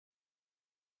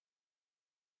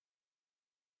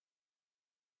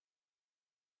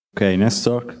Okay, next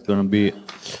talk is going to be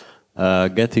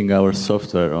getting our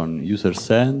software on user's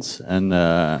hands, and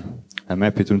I'm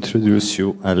happy to introduce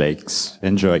you, Aleix.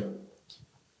 Enjoy.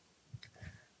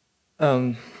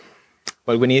 Well,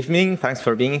 good evening. Thanks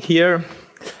for being here.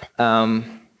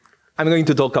 I'm going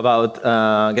to talk about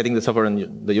getting the software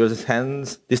in the user's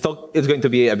hands. This talk is going to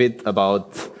be a bit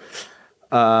about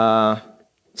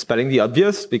spelling the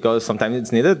obvious, because sometimes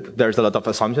it's needed. There's a lot of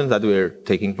assumptions that we're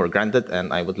taking for granted,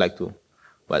 and I would like to,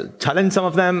 well, challenge some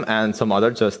of them, and some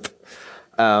others just,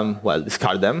 well,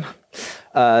 discard them.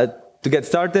 To get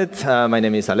started, my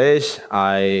name is Aleix.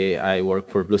 I work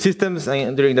for Blue Systems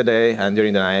during the day, and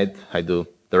during the night, I do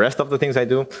the rest of the things I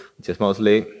do, which is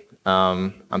mostly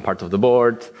I'm part of the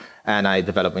board, and I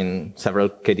develop in several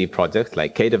KDE projects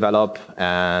like KDevelop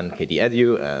and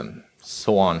KDEdu and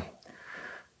so on.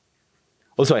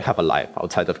 Also, I have a life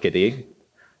outside of KDE.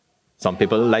 Some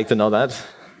people like to know that.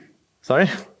 Sorry?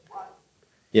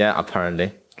 Yeah,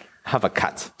 apparently. I have a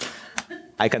cat.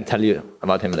 I can tell you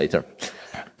about him later.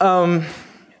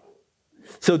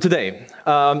 So today,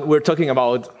 we're talking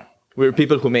about, we're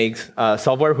people who make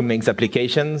software, who makes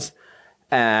applications,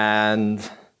 and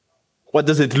what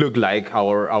does it look like,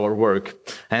 our work?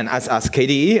 And as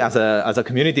KDE, as a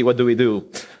community, what do we do?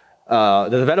 The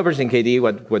developers in KDE,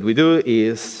 what we do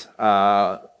is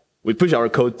we push our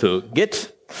code to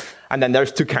Git, and then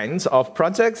there's two kinds of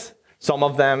projects. Some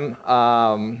of them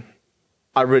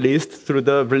are released through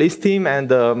the release team and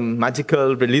the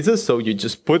magical releases, so you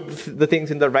just put the things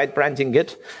in the right branch in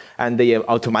Git, and they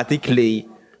automatically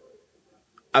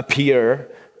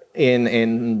appear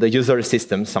in the user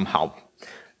system somehow.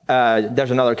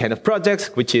 There's another kind of projects,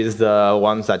 which is the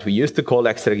ones that we used to call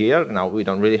extra gear. Now we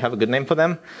don't really have a good name for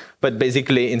them, but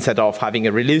basically instead of having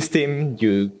a release team,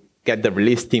 you get the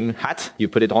release team hat, you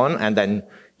put it on, and then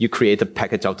you create a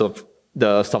package out of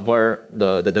the software,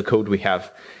 the code we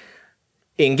have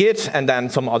in Git, and then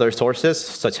some other sources,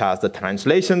 such as the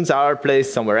translations are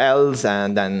placed somewhere else,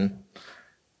 and then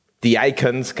the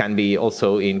icons can be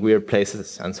also in weird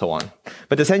places, and so on.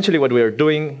 But essentially what we're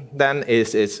doing then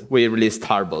is we release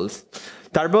tarbles.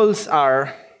 Tarbles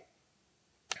are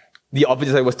the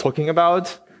objects I was talking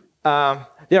about.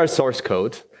 They are source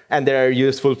code, and they're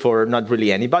useful for not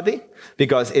really anybody,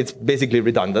 because it's basically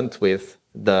redundant with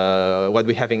what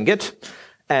we have in Git.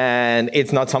 And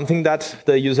it's not something that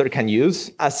the user can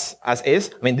use as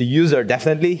is. I mean, the user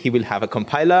definitely, he will have a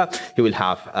compiler, he will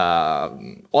have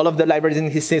all of the libraries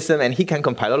in his system, and he can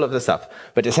compile all of the stuff.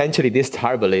 But essentially, this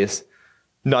tarball is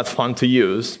not fun to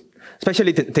use,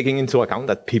 especially taking into account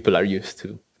that people are used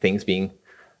to things being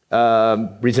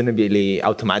reasonably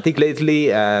automatic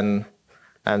lately, and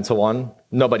so on.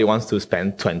 Nobody wants to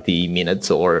spend 20 minutes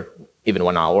or even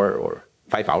 1 hour or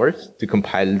 5 hours to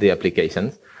compile the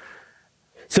applications.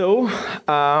 So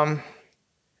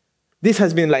this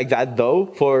has been like that, though,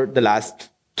 for the last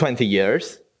 20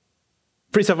 years.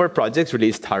 Free software projects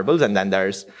release tarbles, and then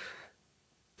there's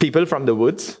people from the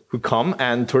woods who come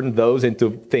and turn those into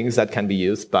things that can be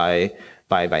used by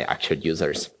actual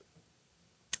users.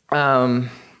 And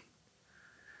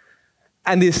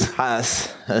this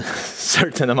has a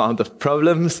certain amount of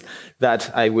problems that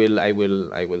I will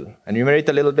enumerate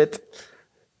a little bit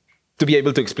to be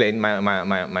able to explain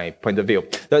my point of view.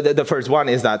 The first one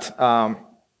is that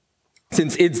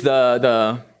since it's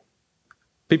the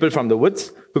people from the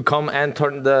woods who come and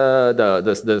turn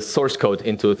the source code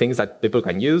into things that people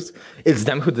can use, it's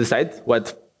them who decide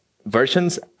what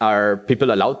versions are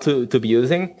people allowed to be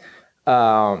using.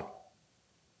 And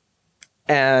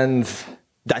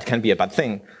that can be a bad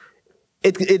thing.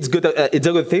 It's good. It's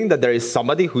a good thing that there is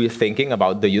somebody who is thinking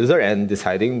about the user and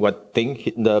deciding what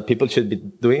thing the people should be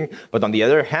doing. But on the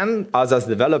other hand, us as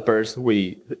developers,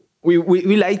 we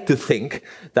like to think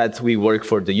that we work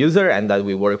for the user and that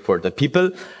we work for the people.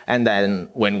 And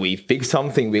then when we fix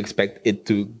something, we expect it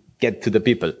to get to the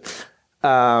people.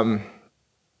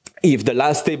 If the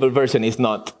last stable version is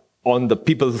not on the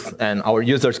people's and our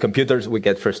users' computers, we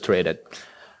get frustrated.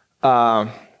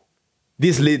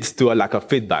 This leads to a lack of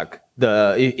feedback.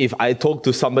 If I talk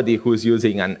to somebody who's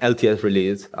using an LTS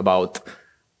release about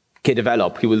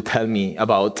KDevelop, he will tell me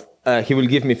about, he will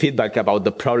give me feedback about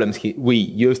the problems we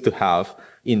used to have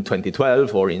in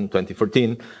 2012 or in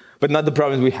 2014, but not the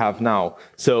problems we have now.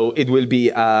 So it will be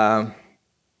a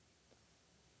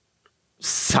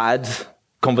sad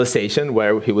conversation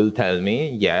where he will tell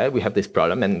me, yeah, we have this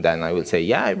problem, and then I will say,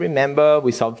 yeah, I remember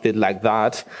we solved it like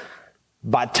that.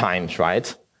 Bad times,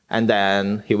 right? And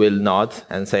then he will nod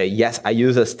and say, yes, I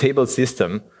use a stable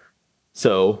system,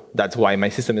 so that's why my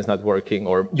system is not working,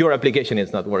 or your application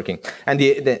is not working. And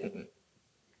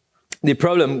the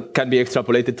problem can be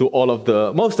extrapolated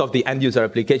to most of the end user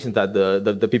applications that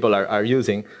the people are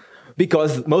using,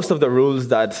 because most of the rules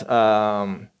that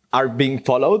are being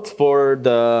followed for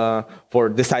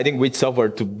deciding which software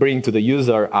to bring to the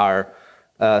user are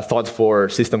thought for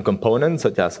system components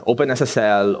such as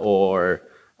OpenSSL or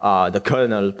the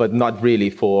kernel, but not really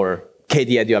for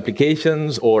KDE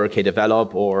applications or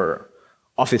KDevelop or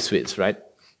Office suites, right?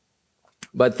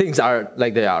 But things are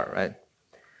like they are, right?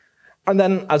 And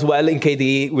then as well in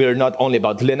KDE, we're not only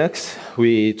about Linux.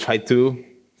 We try to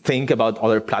think about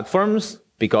other platforms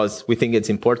because we think it's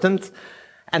important.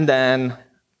 And then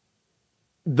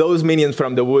those minions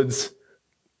from the woods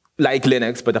like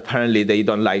Linux, but apparently they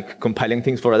don't like compiling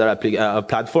things for other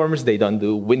platforms. They don't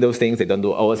do Windows things. They don't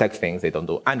do OS X things. They don't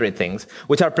do Android things,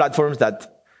 which are platforms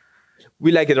that,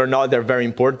 we like it or not, they're very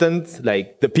important.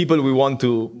 Like the people we want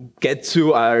to get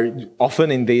to are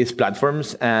often in these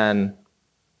platforms, and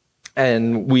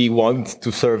we want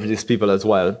to serve these people as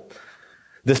well,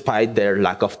 despite their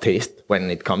lack of taste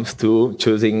when it comes to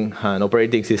choosing an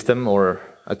operating system or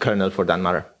a kernel for that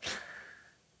matter.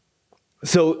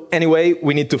 So anyway,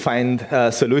 we need to find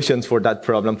solutions for that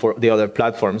problem for the other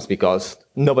platforms, because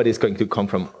nobody's going to come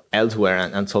from elsewhere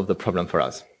and solve the problem for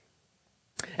us.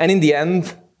 And in the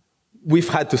end, we've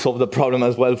had to solve the problem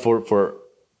as well for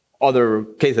other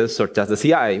cases, such as the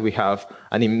CI. We have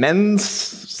an immense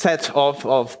set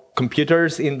of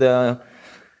computers in the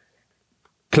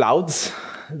clouds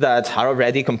that are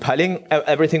already compiling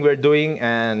everything we're doing,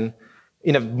 and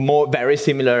in a very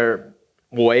similar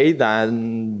way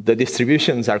than the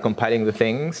distributions are compiling the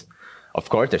things. Of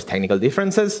course, there's technical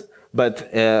differences,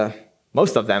 but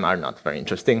most of them are not very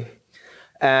interesting.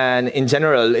 And in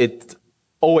general, it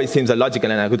always seems a logical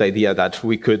and a good idea that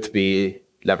we could be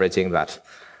leveraging that.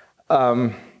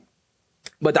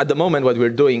 But at the moment, what we're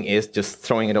doing is just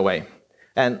throwing it away.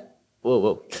 And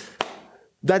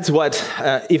that's what,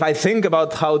 if I think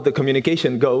about how the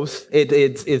communication goes,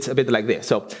 it's a bit like this.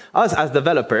 So us as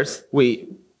developers, we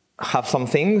have some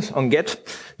things on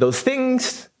Git. Those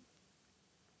things,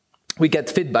 we get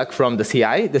feedback from the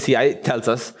CI. The CI tells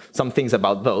us some things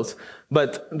about those.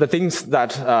 But the things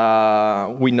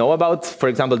that we know about, for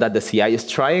example, that the CI is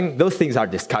trying, those things are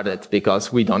discarded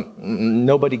because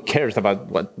nobody cares about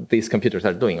what these computers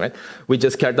are doing, right? We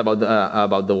just cared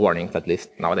about the warnings, at least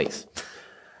nowadays.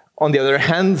 On the other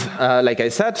hand, like I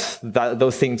said,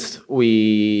 those things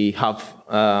we have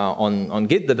on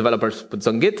Git, the developers puts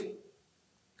on Git,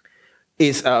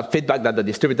 is feedback that the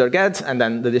distributor gets, and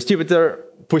then the distributor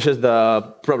pushes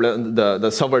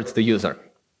the software to the user.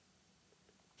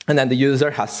 And then the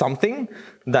user has something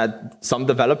that some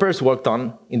developers worked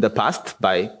on in the past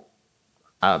by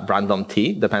random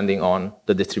t, depending on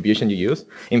the distribution you use.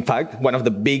 In fact, one of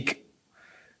the big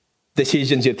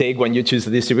decisions you take when you choose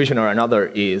a distribution or another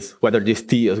is whether this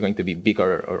t is going to be big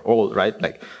or old, right?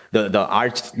 Like the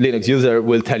Arch Linux user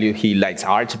will tell you he likes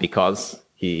Arch because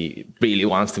he really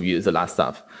wants to use the last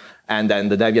stuff. And then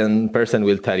the Debian person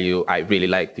will tell you, I really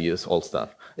like to use old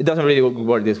stuff. It doesn't really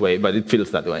work this way, but it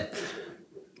feels that way.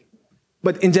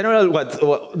 But in general,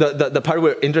 the part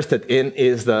we're interested in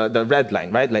is the red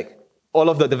line, right? Like all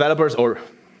of the developers, or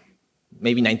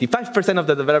maybe 95% of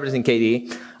the developers in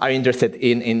KDE are interested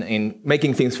in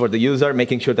making things for the user,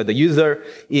 making sure that the user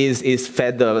is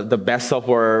fed the best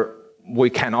software we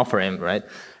can offer him, right?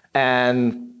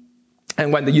 And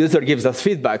when the user gives us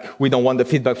feedback, we don't want the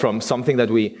feedback from something that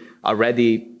we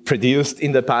already produced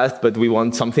in the past, but we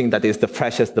want something that is the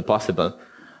freshest possible.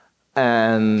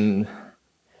 And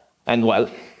well,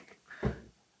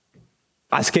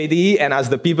 as KDE and as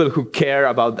the people who care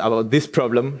about this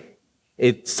problem,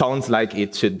 it sounds like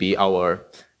it should be our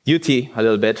duty a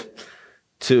little bit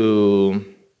to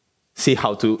see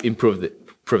how to improve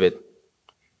it.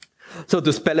 So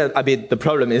to spell it a bit, the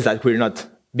problem is that we're not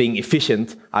being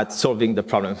efficient at solving the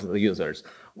problems of the users.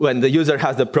 When the user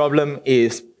has the problem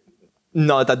is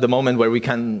not at the moment where we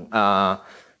can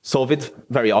solve it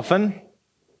very often.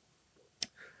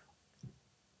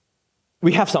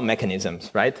 We have some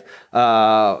mechanisms, right?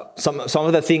 Some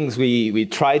of the things we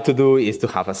try to do is to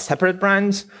have a separate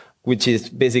branch, which is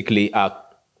basically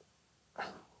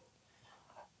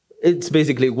it's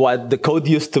basically what the code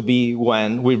used to be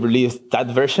when we released that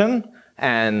version,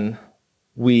 and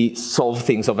we solve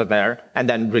things over there and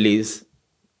then release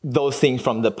those things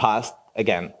from the past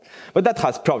again. But that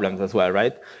has problems as well,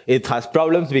 right? It has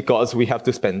problems because we have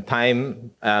to spend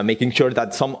time making sure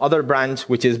that some other branch,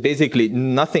 which is basically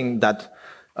nothing that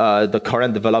the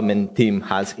current development team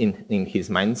has in his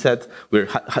mindset,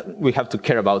 we have to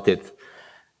care about it.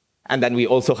 And then we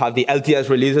also have the LTS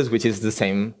releases, which is the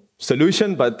same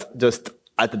solution, but just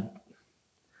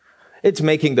It's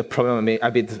making the problem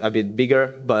a bit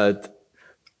bigger, but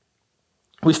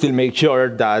we still make sure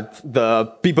that the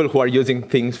people who are using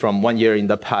things from 1 year in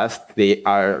the past, they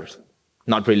are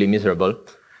not really miserable,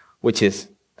 which is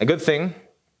a good thing.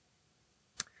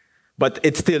 But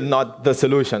it's still not the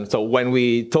solution. So when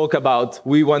we talk about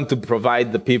we want to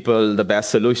provide the people the best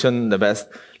solution, the best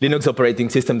Linux operating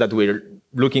system that we're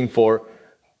looking for,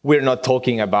 we're not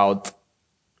talking about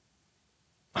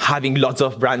having lots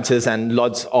of branches and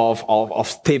lots of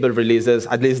stable releases.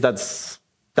 At least that's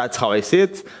how I see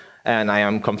it. And I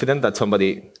am confident that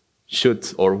somebody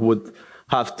should or would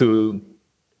have to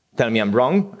tell me I'm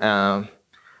wrong.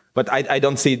 But I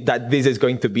don't see that this is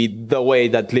going to be the way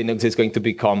that Linux is going to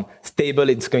become stable.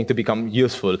 It's going to become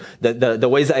useful. The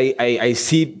ways I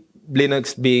see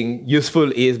Linux being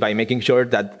useful is by making sure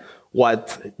that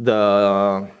what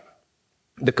the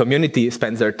community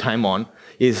spends their time on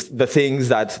is the things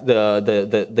that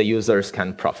the users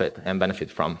can profit and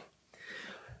benefit from.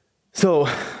 So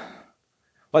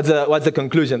what's the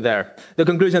conclusion there? The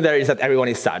conclusion there is that everyone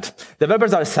is sad.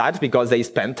 Developers are sad because they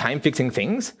spend time fixing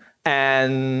things,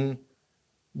 and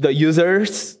the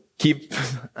users keep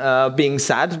being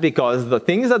sad because the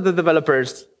things that the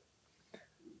developers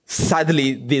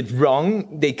sadly did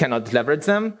wrong, they cannot leverage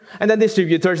them. And then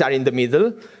distributors are in the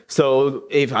middle. So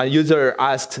if a user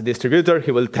asks a distributor,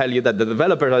 he will tell you that the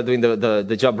developers are doing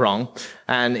the job wrong.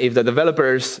 And if the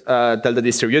developers tell the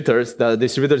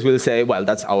distributors will say, well,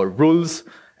 that's our rules,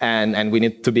 and we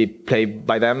need to be played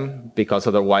by them because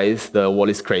otherwise the wall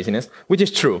is craziness, which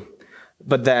is true.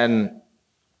 But then,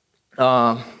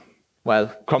 well,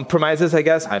 compromises, I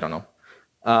guess, I don't know.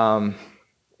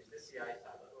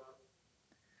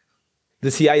 The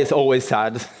CI is always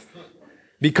sad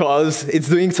because it's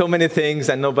doing so many things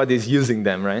and nobody's using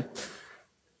them, right?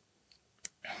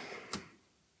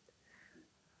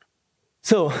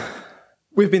 So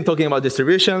we've been talking about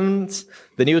distributions.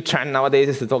 The new trend nowadays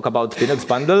is to talk about Linux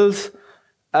bundles.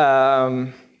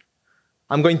 I'm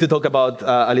going to talk about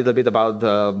a little bit about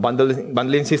the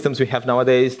bundling systems we have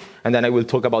nowadays, and then I will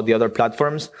talk about the other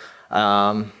platforms.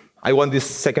 I want this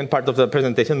second part of the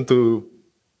presentation to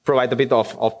provide a bit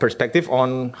of perspective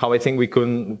on how I think we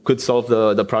could solve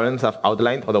the problems I've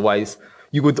outlined. Otherwise,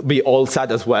 you would be all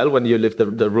sad as well when you leave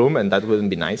the room, and that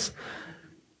wouldn't be nice.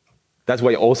 That's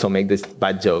why I also make these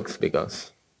bad jokes,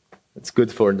 because it's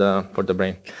good for the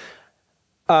brain.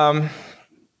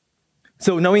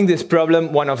 So knowing this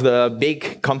problem, one of the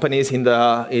big companies in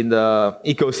the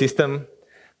ecosystem,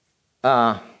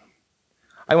 I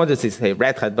wanted to say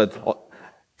Red Hat, but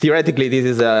theoretically this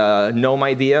is a GNOME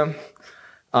idea.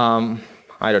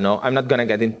 I don't know. I'm not going to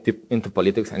get into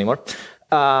politics anymore.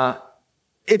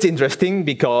 It's interesting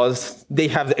because they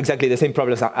have exactly the same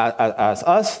problems as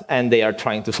us, and they are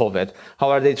trying to solve it. How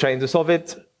are they trying to solve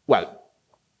it? Well,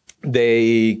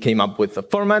 they came up with a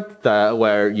format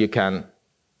where you can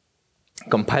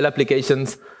compile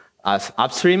applications as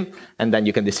upstream, and then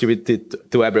you can distribute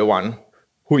it to everyone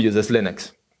who uses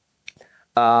Linux.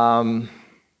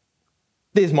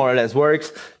 This more or less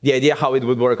works. The idea how it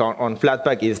would work on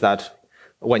Flatpak is that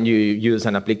when you use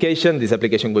an application, this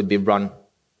application would be run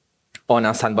on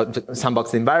a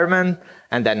sandbox environment,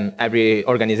 and then every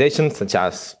organization, such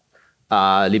as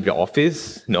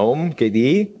LibreOffice, GNOME,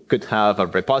 KDE, could have a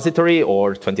repository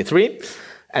or 23,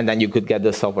 and then you could get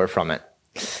the software from it.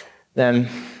 Then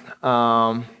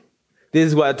this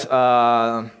is what,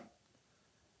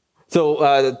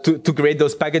 to create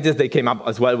those packages, they came up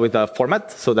as well with a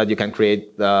format so that you can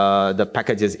create the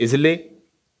packages easily.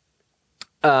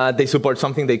 They support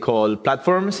something they call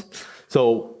platforms.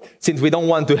 So since we don't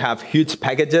want to have huge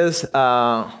packages,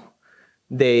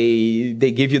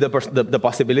 they give you the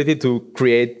possibility to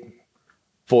create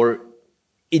for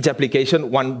each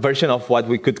application one version of what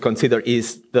we could consider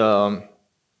is the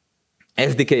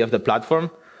SDK of the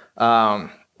platform.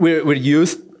 We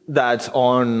use that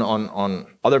on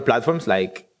other platforms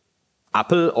like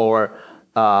Apple or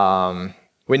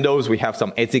Windows. We have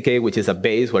some SDK, which is a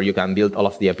base where you can build all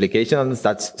of the applications.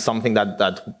 That's something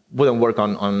that wouldn't work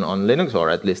on Linux, or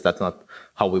at least that's not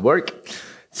how we work.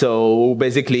 So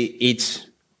basically, each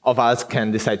of us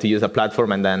can decide to use a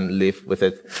platform and then live with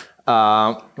it.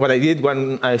 What I did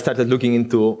when I started looking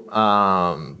into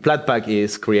Flatpak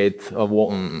is create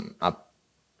a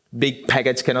big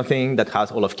package kind of thing that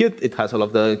has all of Qt. It has all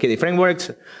of the KDE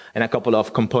frameworks and a couple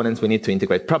of components we need to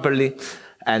integrate properly,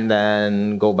 and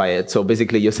then go by it. So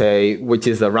basically you say which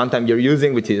is the runtime you're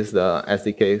using, which is the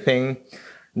SDK thing,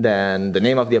 then the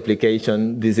name of the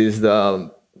application, this is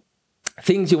the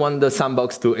things you want the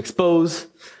sandbox to expose,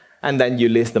 and then you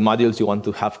list the modules you want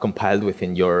to have compiled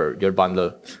within your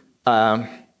bundle.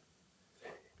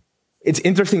 it's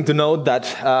interesting to note that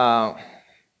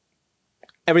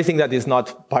everything that is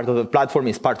not part of the platform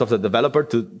is part of the developer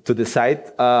to decide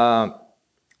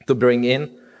to bring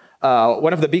in.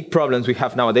 One of the big problems we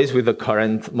have nowadays with the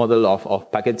current model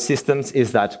of package systems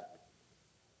is that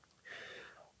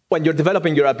when you're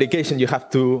developing your application,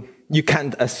 you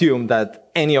can't assume that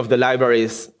any of the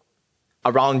libraries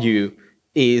around you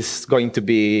is going to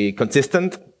be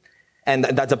consistent. And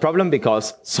that's a problem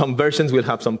because some versions will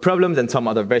have some problems and some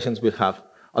other versions will have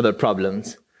other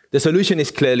problems. The solution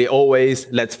is clearly always,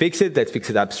 let's fix it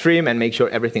upstream and make sure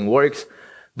everything works.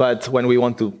 But when we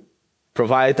want to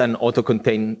provide an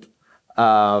auto-contained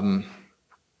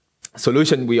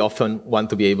solution, we often want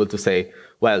to be able to say,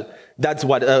 well, that's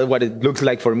what it looks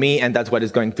like for me, and that's what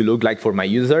it's going to look like for my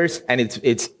users. And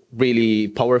it's really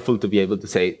powerful to be able to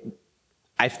say,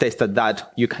 I've tested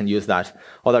that, you can use that.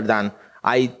 Other than,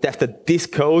 I tested this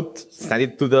code, send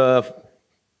it to the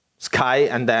sky,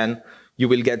 and then you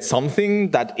will get something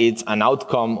that is an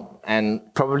outcome and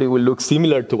probably will look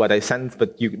similar to what I sent,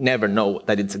 but you never know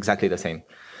that it's exactly the same.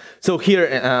 So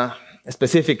here,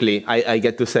 specifically, I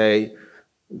get to say,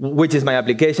 which is my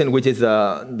application, which is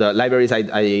the libraries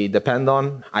I depend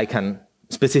on. I can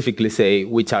specifically say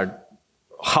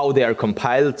how they are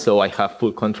compiled, so I have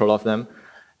full control of them.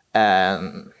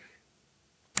 And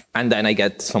then I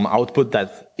get some output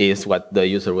that is what the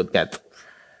user would get.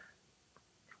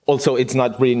 Also, it's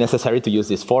not really necessary to use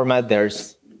this format.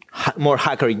 There's more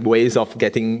hackering ways of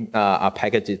getting a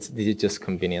package. This is just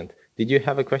convenient. Did you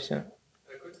have a question? A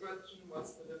quick question.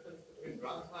 What's the difference between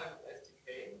runtime and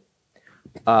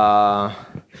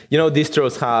SDK?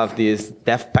 Distros have this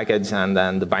def package and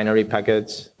then the binary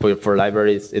package for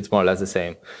libraries. It's more or less the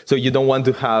same. So you don't want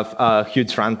to have a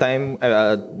huge runtime.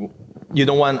 You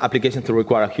don't want applications to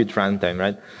require a huge runtime,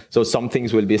 right? So some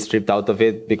things will be stripped out of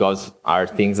it because they are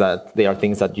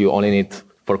things that you only need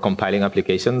for compiling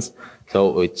applications.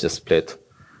 So it's just split.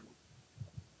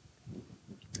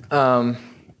 Then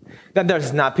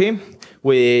there's Snappy,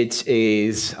 which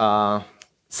is a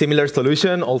similar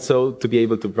solution also to be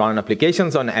able to run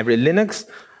applications on every Linux.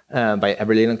 By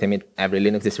every Linux, I mean every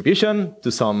Linux distribution to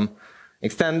some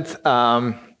extent.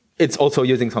 It's also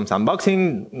using some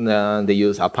sandboxing. They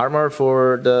use apol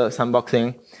for the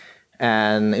sandboxing.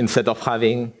 And instead of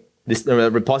having this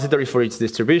repository for each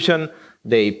distribution,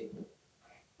 they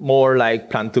more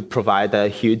like plan to provide a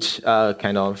huge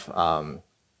kind of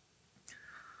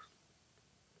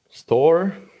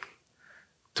store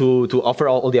to offer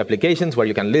all the applications where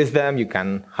you can list them, you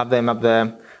can have them up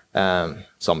there,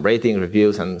 some rating,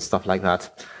 reviews, and stuff like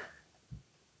that.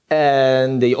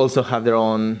 And they also have their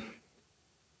own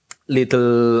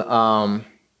little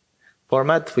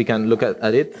format. We can look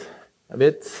at it a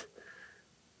bit.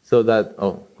 So that,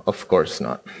 oh, of course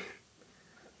not.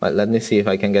 But let me see if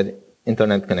I can get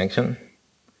internet connection.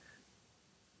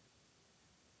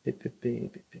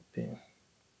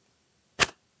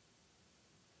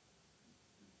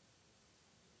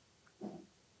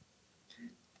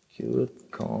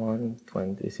 QtCon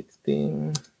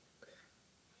 2016.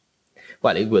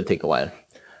 Well, it will take a while.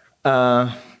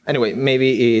 Anyway,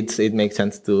 maybe it makes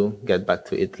sense to get back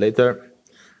to it later.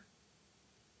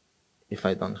 If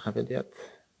I don't have it yet.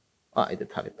 I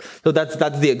did have it. So that's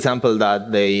the example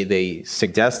that they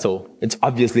suggest. So it's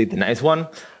obviously the nice one,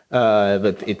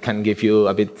 but it can give you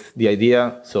a bit the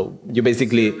idea. So you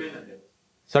basically,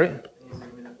 sorry?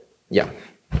 Yeah,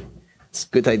 it's a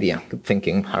good idea. Good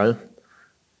thinking, Harold.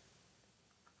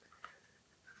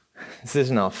 This is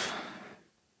enough.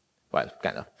 Well,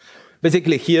 kind of.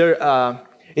 Basically here,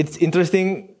 it's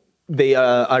interesting. They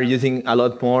are using a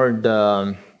lot more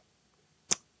the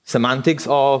semantics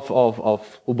of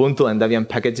Ubuntu and Debian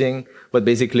packaging, but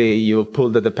basically you pull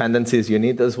the dependencies you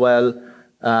need as well.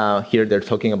 Here they're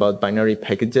talking about binary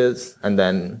packages, and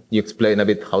then you explain a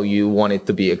bit how you want it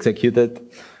to be executed.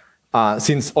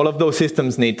 Since all of those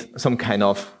systems need some kind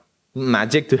of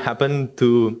magic to happen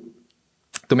to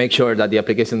make sure that the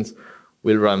applications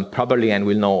will run properly and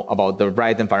will know about the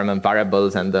right environment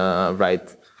variables and the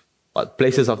right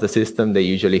places of the system, they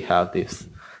usually have these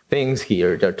things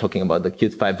here. They're talking about the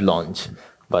Qt 5 launch,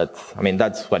 but I mean,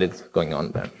 that's what is going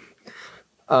on there.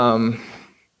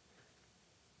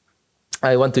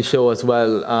 I want to show as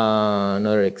well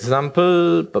another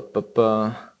example,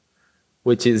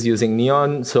 which is using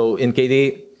Neon. So in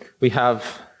KDE, we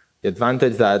have the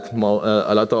advantage that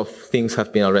a lot of things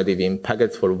have been already been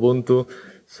packaged for Ubuntu.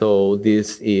 So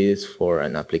this is for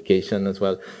an application as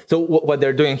well. So what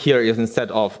they're doing here is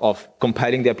instead of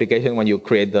compiling the application when you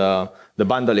create the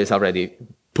bundle, is already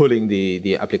pulling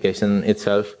the application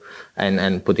itself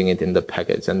and putting it in the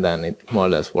package, and then it more or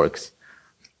less works.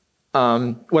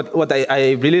 What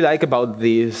I really like about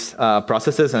these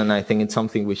processes, and I think it's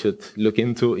something we should look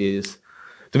into, is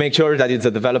to make sure that it's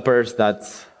the developers that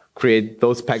create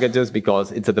those packages,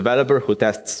 because it's a developer who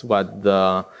tests what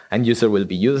the end user will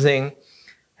be using.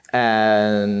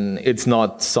 And it's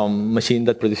not some machine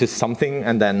that produces something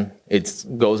and then it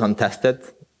goes untested.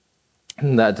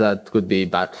 That could be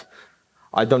bad.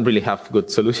 I don't really have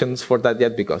good solutions for that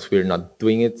yet because we're not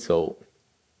doing it. So,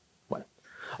 well.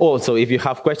 Also, if you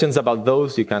have questions about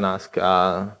those, you can ask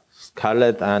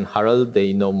Scarlett and Harold.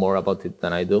 They know more about it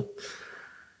than I do.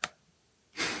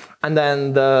 And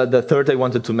then the third I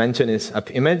wanted to mention is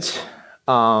AppImage.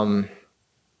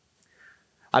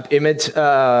 AppImage,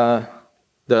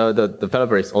 the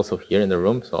developer is also here in the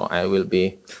room, so I will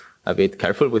be a bit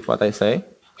careful with what I say.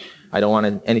 I don't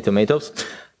want any tomatoes.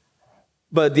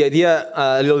 But the idea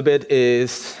a little bit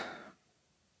is,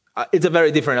 it's a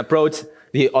very different approach.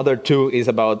 The other two is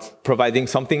about providing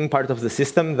something part of the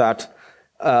system that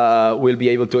will be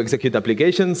able to execute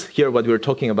applications. Here what we're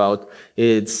talking about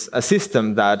is a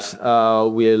system that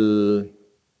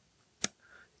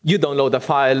you download a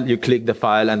file, you click the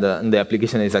file, and the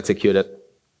application is executed.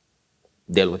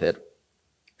 Deal with it.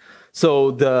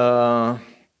 So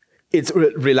it's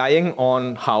relying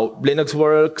on how Linux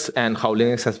works and how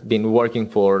Linux has been working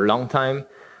for a long time.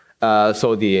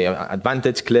 So the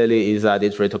advantage clearly is that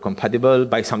it's retrocompatible.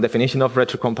 By some definition of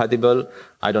retrocompatible,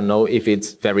 I don't know if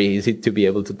it's very easy to be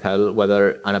able to tell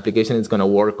whether an application is going to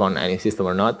work on any system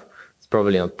or not. It's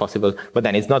probably not possible. But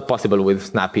then it's not possible with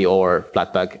Snappy or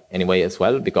Flatpak anyway as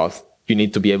well, because you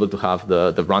need to be able to have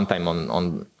the runtime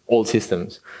on all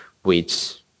systems,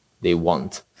 which they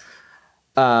want.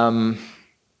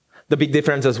 The big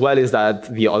difference as well is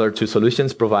that the other two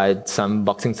solutions provide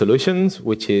sandboxing solutions,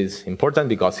 which is important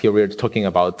because here we're talking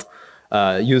about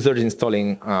users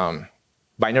installing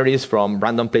binaries from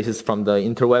random places from the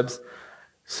interwebs.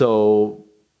 So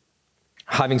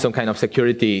having some kind of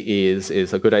security is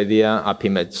a good idea.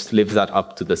 AppImage leaves that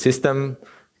up to the system.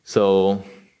 So,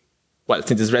 well,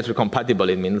 since it's retrocompatible,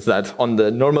 it means that on the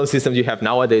normal systems you have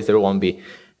nowadays, there won't be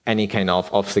any kind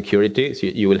of security. So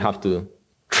you will have to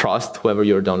trust whoever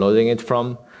you're downloading it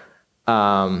from.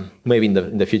 Maybe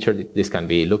in the future, this can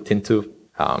be looked into.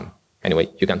 Anyway,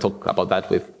 you can talk about that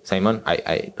with Simon.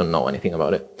 I don't know anything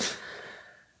about it.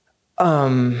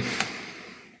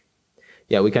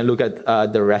 Yeah, we can look at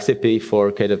the recipe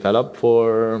for kdevelop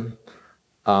for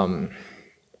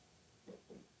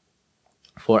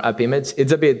AppImage.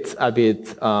 It's a bit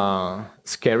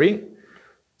scary.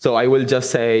 So I will just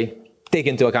say, take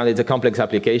into account it's a complex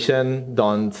application.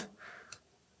 Don't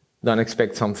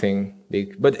expect something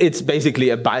big. But it's basically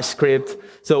a bash script.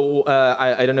 So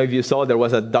I don't know if you saw, there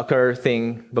was a Docker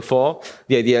thing before.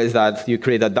 The idea is that you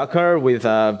create a Docker with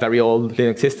a very old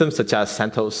Linux system, such as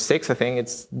CentOS 6, I think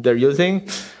they're using.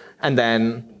 And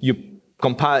then you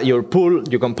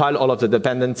compile all of the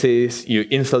dependencies, you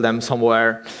install them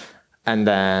somewhere, and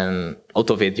then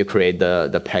out of it, you create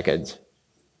the package.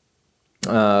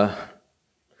 So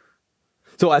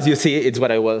as you see, it's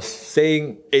what I was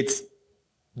saying. It's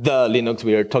the Linux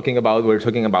we're talking about. We're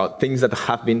talking about things that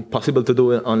have been possible to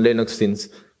do on Linux since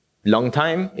long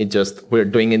time. We're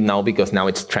doing it now because now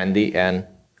it's trendy, and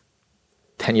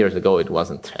 10 years ago it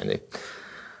wasn't trendy.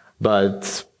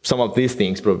 But some of these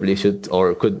things probably should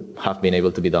or could have been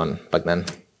able to be done back then.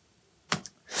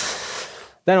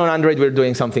 Then on Android, we're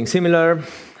doing something similar.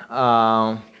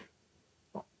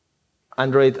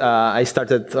 Android, I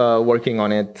started working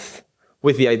on it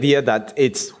with the idea that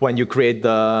it's when you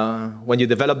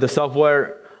develop the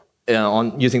software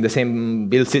using the same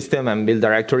build system and build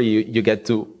directory, you get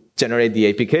to generate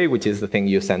the APK, which is the thing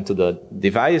you send to the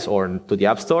device or to the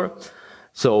App Store.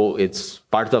 So it's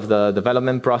part of the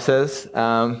development process.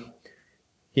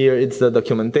 Here it's the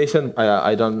documentation.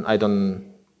 I don't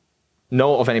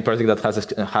know of any project that has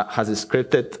a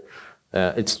scripted.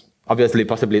 It's obviously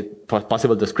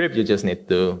possible to script. You just need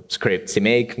to script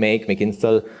cmake, make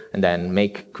install, and then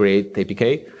make create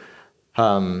APK.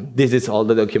 This is all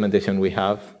the documentation we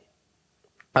have.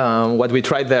 What we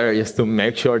tried there is to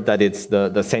make sure that it's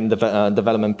the same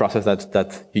development process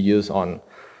that you use on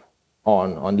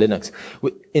Linux.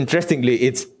 Interestingly,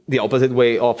 it's the opposite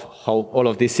way of how all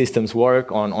of these systems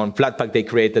work. On Flatpak, they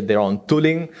created their own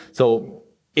tooling. So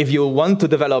if you want to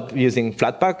develop using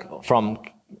Flatpak from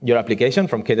your application,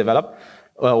 from kdevelop,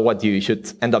 what you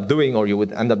should end up doing, or you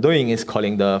would end up doing, is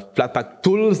calling the Flatpak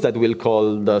tools that will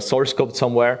call the source code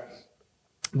somewhere.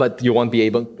 But you won't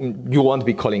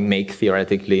be calling make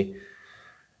theoretically,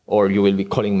 or you will be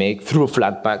calling make through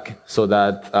Flatpak so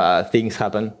that things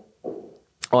happen.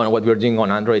 What we're doing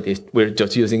on Android is we're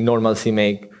just using normal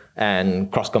CMake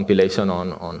and cross-compilation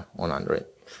on Android.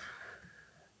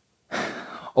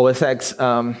 OS X,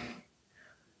 the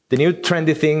new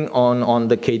trendy thing on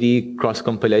the KDE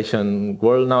cross-compilation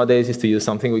world nowadays is to use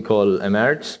something we call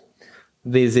emerge.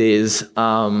 This is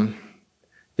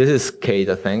Kate,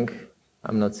 I think.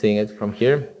 I'm not seeing it from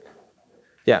here.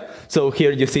 Yeah, so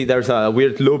here you see there's a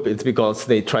weird loop. It's because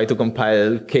they try to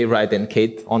compile kwrite and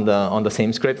Kate on the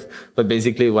same script. But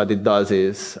basically what it does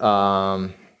is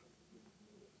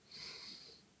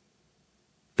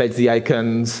fetch the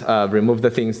icons, remove the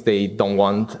things they don't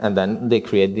want, and then they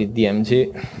create the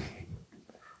DMG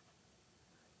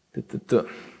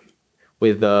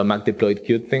with the Mac deployed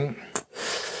Qt thing.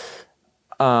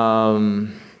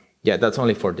 Yeah, that's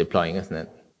only for deploying, isn't it?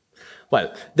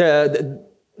 Well,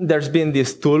 there's been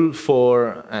this tool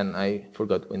for, and I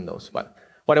forgot Windows, but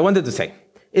what I wanted to say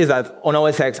is that on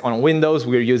OS X, on Windows,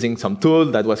 we're using some tool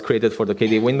that was created for the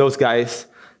KDE Windows guys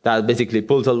that basically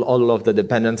pulls all of the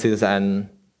dependencies and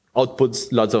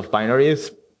outputs lots of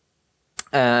binaries.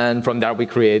 And from there, we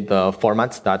create the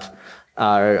formats that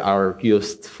are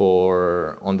used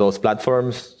on those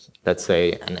platforms. Let's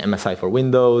say an MSI for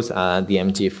Windows,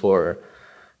 DMG for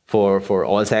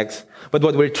OS X. But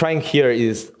what we're trying here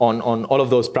is on all of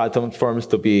those platforms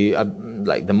to be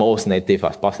like the most native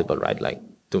as possible, right? Like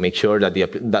to make sure that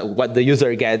that what the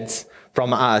user gets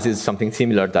from us is something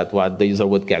similar to what the user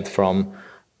would get from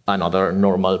another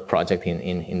normal project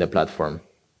in the platform.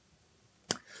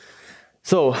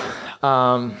 So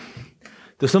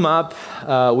to sum up,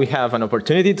 we have an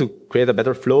opportunity to create a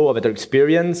better flow, a better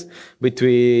experience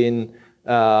between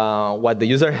what the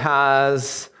user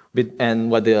has and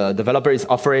what the developer is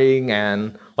offering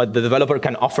and what the developer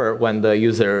can offer when the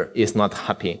user is not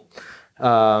happy.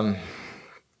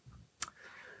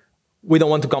 We don't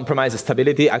want to compromise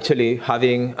stability. Actually,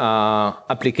 having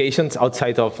applications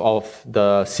outside of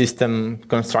the system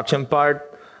construction part,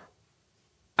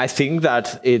 I think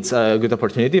that it's a good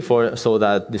opportunity so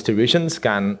that distributions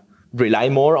can rely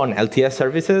more on LTS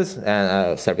services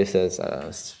and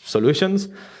solutions.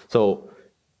 So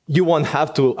you won't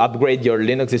have to upgrade your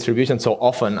Linux distribution so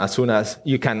often as soon as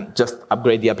you can just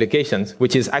upgrade the applications,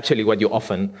 which is actually what you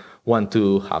often want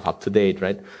to have up to date,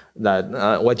 right? That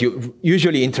what you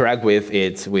usually interact with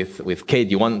is with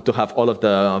Kate. You want to have all of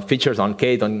the features on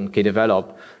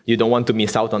Kdevelop. You don't want to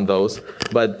miss out on those,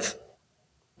 but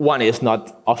one is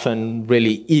not often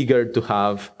really eager to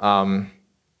have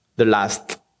the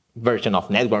last version of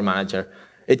Network Manager.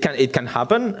 It can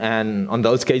happen, and on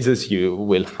those cases you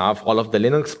will have all of the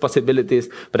Linux possibilities.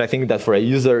 But I think that for a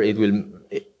user,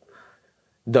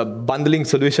 the bundling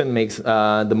solution makes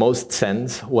the most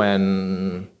sense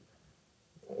when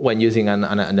using an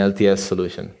LTS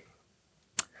solution,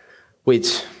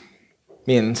 which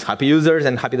means happy users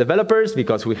and happy developers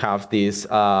because we have this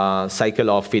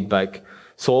cycle of feedback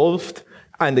solved,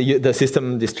 and the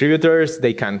system distributors,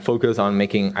 they can focus on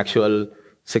making actual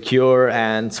secure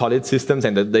and solid systems,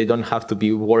 and that they don't have to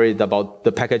be worried about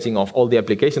the packaging of all the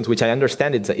applications, which I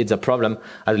understand it's a problem,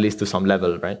 at least to some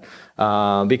level, right?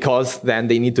 Because then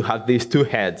they need to have these two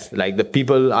heads. Like the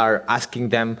people are asking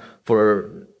them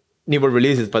for newer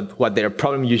releases, but what their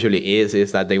problem usually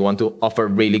is that they want to offer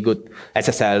really good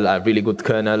SSL, a really good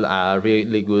kernel, a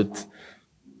really good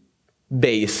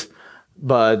base,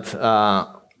 but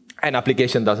and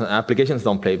applications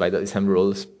don't play by the same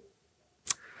rules.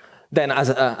 Then as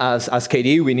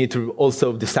KDE, we need to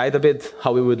also decide a bit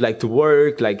how we would like to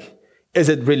work. Like, is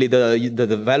it really the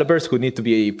developers who need to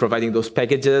be providing those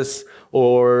packages,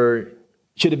 or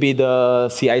should it be the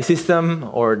CI system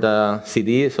or the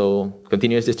CD, so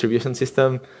continuous distribution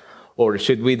system, or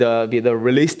should we be the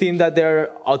release team that they're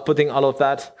outputting all of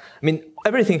that? I mean,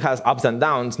 everything has ups and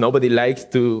downs. Nobody likes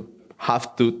to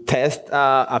have to test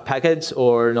a package,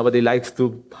 or nobody likes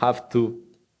to have to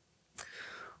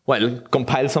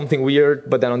compile something weird,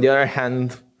 but then on the other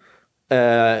hand,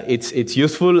 it's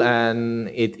useful, and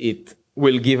it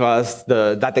will give us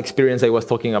that experience I was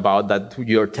talking about, that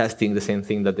you're testing the same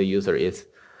thing that the user is.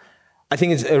 I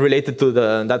think it's related to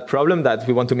that problem that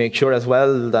we want to make sure as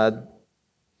well that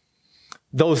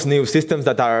those new systems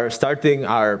that are starting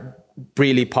are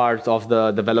really part of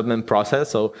the development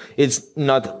process. So it's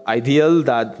not ideal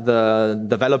that the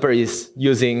developer is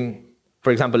using,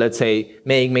 for example, let's say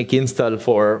make install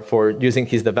for using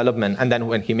his development, and then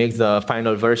when he makes the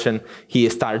final version, he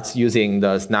starts using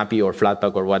the Snappy or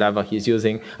Flatpak or whatever he's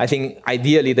using. I think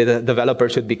ideally the developer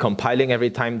should be compiling every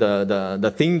time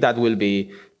the thing that will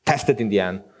be tested in the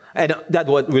end, and that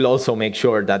will also make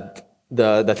sure that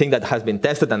the thing that has been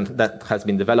tested and that has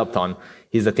been developed on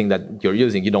is the thing that you're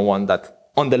using. You don't want that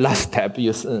on the last step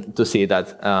to see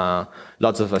that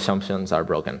lots of assumptions are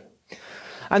broken.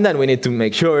 And then we need to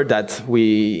make sure that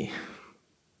we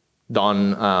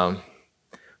don't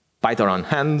bite our own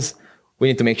hands. We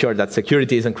need to make sure that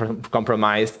security isn't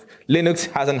compromised. Linux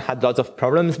hasn't had lots of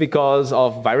problems because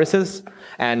of viruses.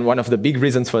 And one of the big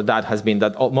reasons for that has been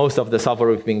that most of the software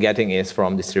we've been getting is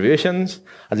from distributions.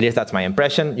 At least that's my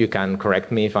impression. You can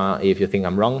correct me if you think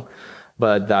I'm wrong,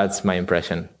 but that's my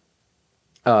impression.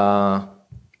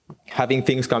 Having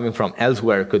things coming from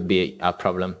elsewhere could be a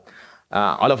problem.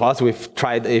 All of us, we've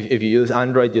tried, if you use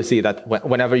Android, you see that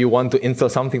whenever you want to install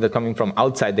something that's coming from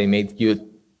outside, they make you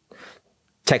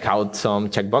check out some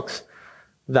checkbox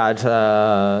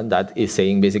that is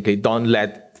saying basically don't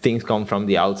let things come from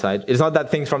the outside. It's not that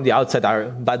things from the outside are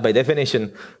bad by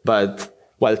definition, but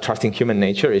well, trusting human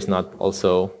nature is not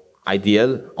also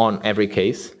ideal on every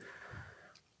case.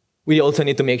 We also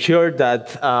need to make sure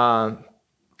that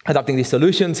adopting these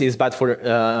solutions is bad for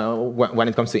when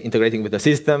it comes to integrating with the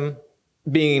system.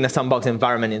 Being in a sandbox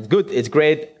environment is good, it's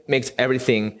great, makes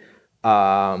everything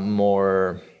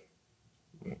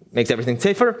makes everything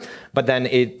safer, but then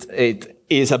it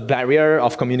is a barrier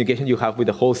of communication you have with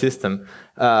the whole system.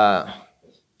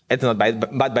 It's not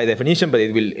bad by definition, but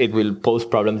it will pose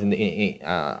problems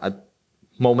at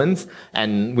moments,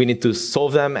 and we need to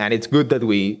solve them, and it's good that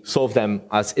we solve them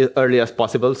as early as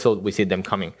possible so we see them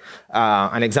coming.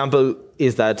 An example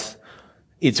is that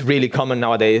it's really common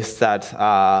nowadays that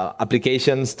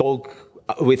applications talk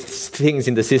with things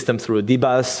in the system through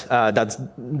dbus.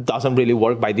 That doesn't really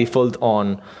work by default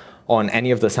on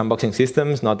any of the sandboxing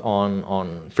systems, not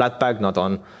on Flatpak, not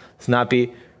on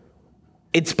Snappy.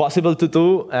 It's possible to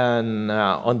do, and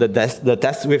on the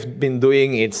tests we've been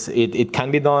doing, it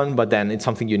can be done, but then it's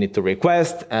something you need to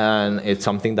request, and it's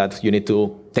something that you need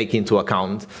to take into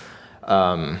account.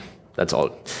 That's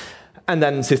all. And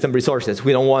then system resources.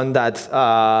 We don't want that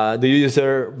the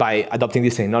user, by adopting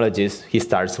these technologies, he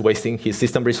starts wasting his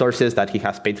system resources that he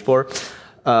has paid for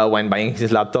when buying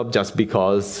his laptop just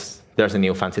because there's a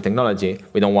new fancy technology.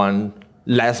 We don't want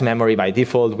less memory by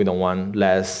default. We don't want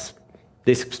less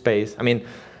disk space. I mean,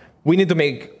 we need to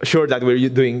make sure that we're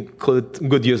doing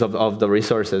good use of the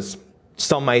resources.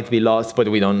 Some might be lost, but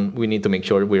we need to make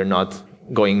sure we're not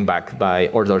going back by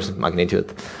orders of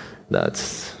magnitude.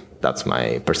 That's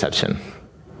my perception.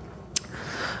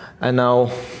 And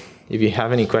now, if you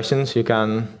have any questions, you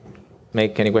can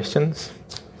make any questions.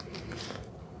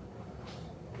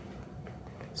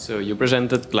 So you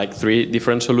presented like 3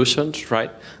 different solutions,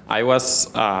 right? I was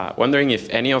wondering if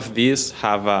any of these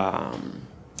have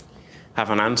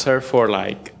an answer for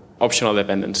like optional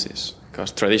dependencies,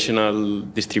 because traditional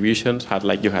distributions had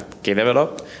you had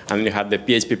kdevelop, and then you had the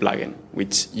PHP plugin,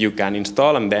 which you can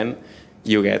install, and then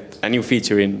you get a new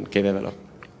feature in kdevelop.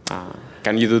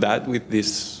 Can you do that with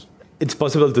this? It's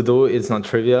possible to do. It's not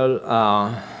trivial.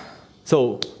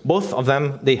 So both of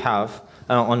them, they have.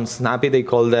 On Snappy, they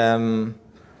call them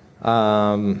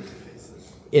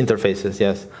interfaces,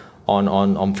 yes. On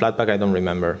Flatpak, I don't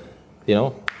remember. You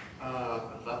know?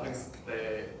 Flatpaks,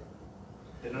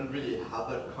 they don't really have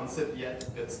that concept yet.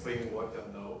 It's being worked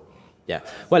on now. Yeah.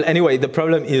 Well, anyway, the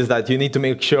problem is that you need to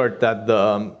make sure that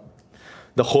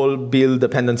the whole build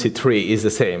dependency tree is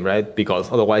the same, right? Because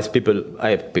otherwise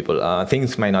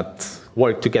things might not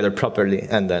work together properly,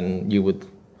 and then you would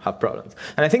have problems.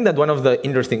 And I think that one of the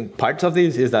interesting parts of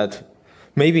this is that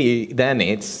maybe then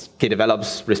it's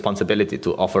kdevelop's responsibility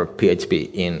to offer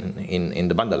PHP in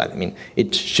the bundle. I mean,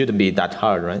 it shouldn't be that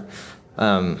hard, right?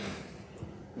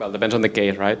 Well, it depends on the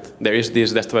case, right? There is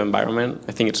this desktop environment,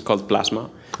 I think it's called Plasma,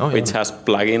 which has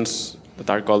plugins that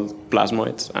are called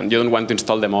plasmoids, and you don't want to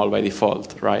install them all by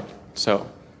default, right? So,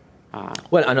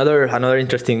 well, another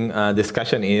interesting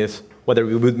discussion is whether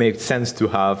it would make sense to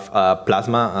have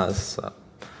Plasma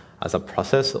as a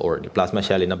process, or the Plasma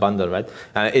shell in a bundle, right?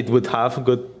 It would have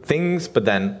good things, but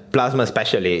then Plasma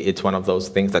especially, it's one of those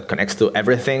things that connects to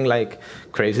everything like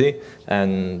crazy,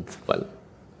 and well,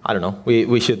 I don't know.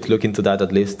 We should look into that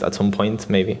at least at some point,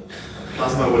 maybe.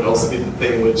 Plasma would also be the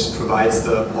thing which provides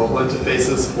the portal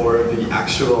interfaces for the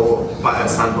actual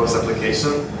sandbox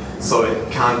application, so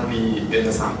it can't be in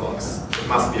the sandbox. It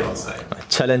must be outside.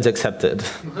 Challenge accepted.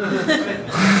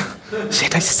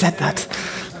 Shit, I said that.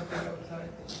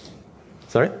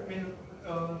 Sorry? I mean,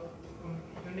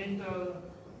 you need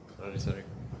Sorry.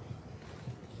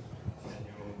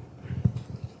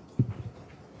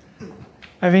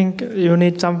 I think you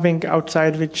need something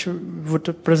outside which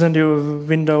would present you a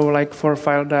window like for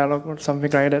file dialog or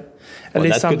something like that. At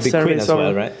least that some could be service Queen as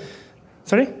well, right?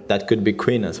 Sorry? That could be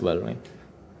Queen as well, right?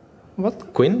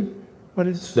 What? Queen? What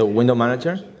is? The window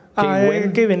manager?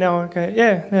 Kevin, okay.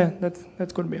 Yeah,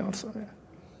 that could be also, yeah.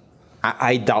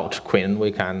 I doubt Queen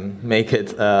we can make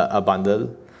it a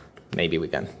bundle. maybe we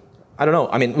can. I don't know.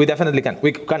 I mean, we definitely can.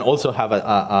 We can also have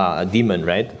a daemon,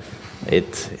 right?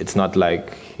 It's not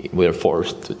like we're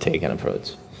forced to take an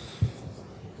approach.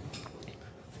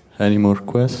 Any more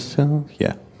questions?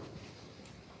 Yeah.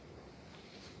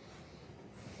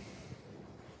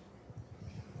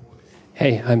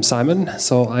 Hey, I'm Simon,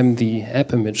 so I'm the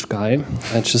app image guy.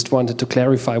 I just wanted to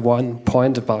clarify one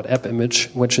point about app image,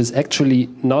 which is actually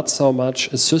not so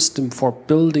much a system for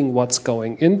building what's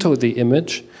going into the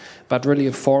image, but really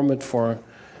a format for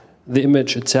the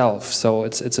image itself. So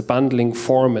it's a bundling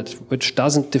format, which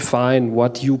doesn't define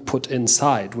what you put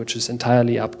inside, which is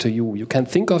entirely up to you. You can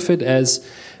think of it as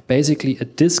basically a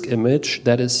disk image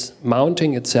that is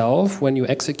mounting itself when you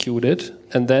execute it,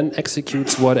 and then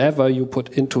executes whatever you put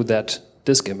into that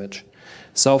disk image.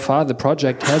 So far, the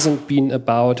project hasn't been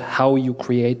about how you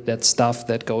create that stuff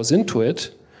that goes into it.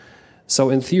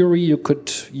 So in theory, you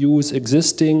could use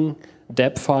existing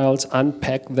deb files,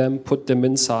 unpack them, put them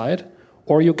inside,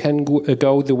 or you can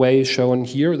go the way shown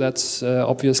here. That's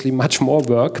obviously much more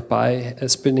work by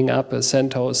spinning up a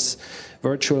CentOS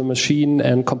virtual machine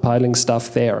and compiling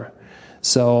stuff there.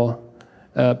 So,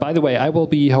 by the way, I will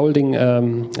be holding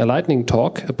a lightning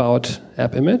talk about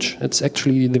app image. It's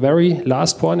actually the very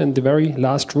last one in the very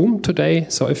last room today.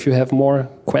 So if you have more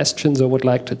questions or would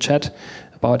like to chat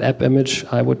about app image,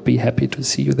 I would be happy to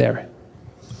see you there.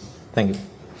 Thank you.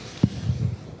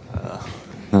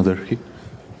 Another here.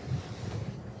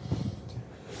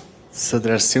 So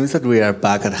there seems that we are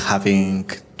back at having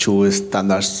 2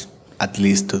 standards at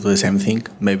least to do the same thing,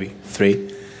 maybe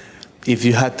 3. If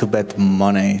you had to bet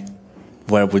money,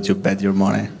 where would you bet your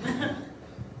money?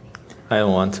 I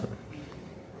don't want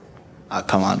to.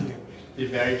 Come on. Be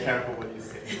very careful what you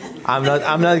say.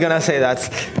 I'm not gonna say that.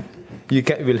 You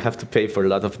will have to pay for a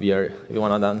lot of beer if you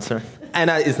want to answer, and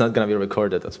it's not gonna be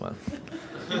recorded as well.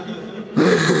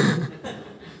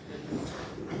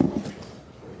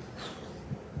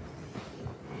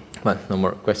 Well, no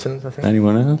more questions, I think.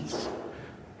 Anyone else?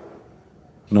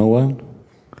 No one?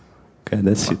 Okay,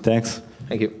 that's it. Thanks.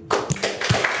 Thank you.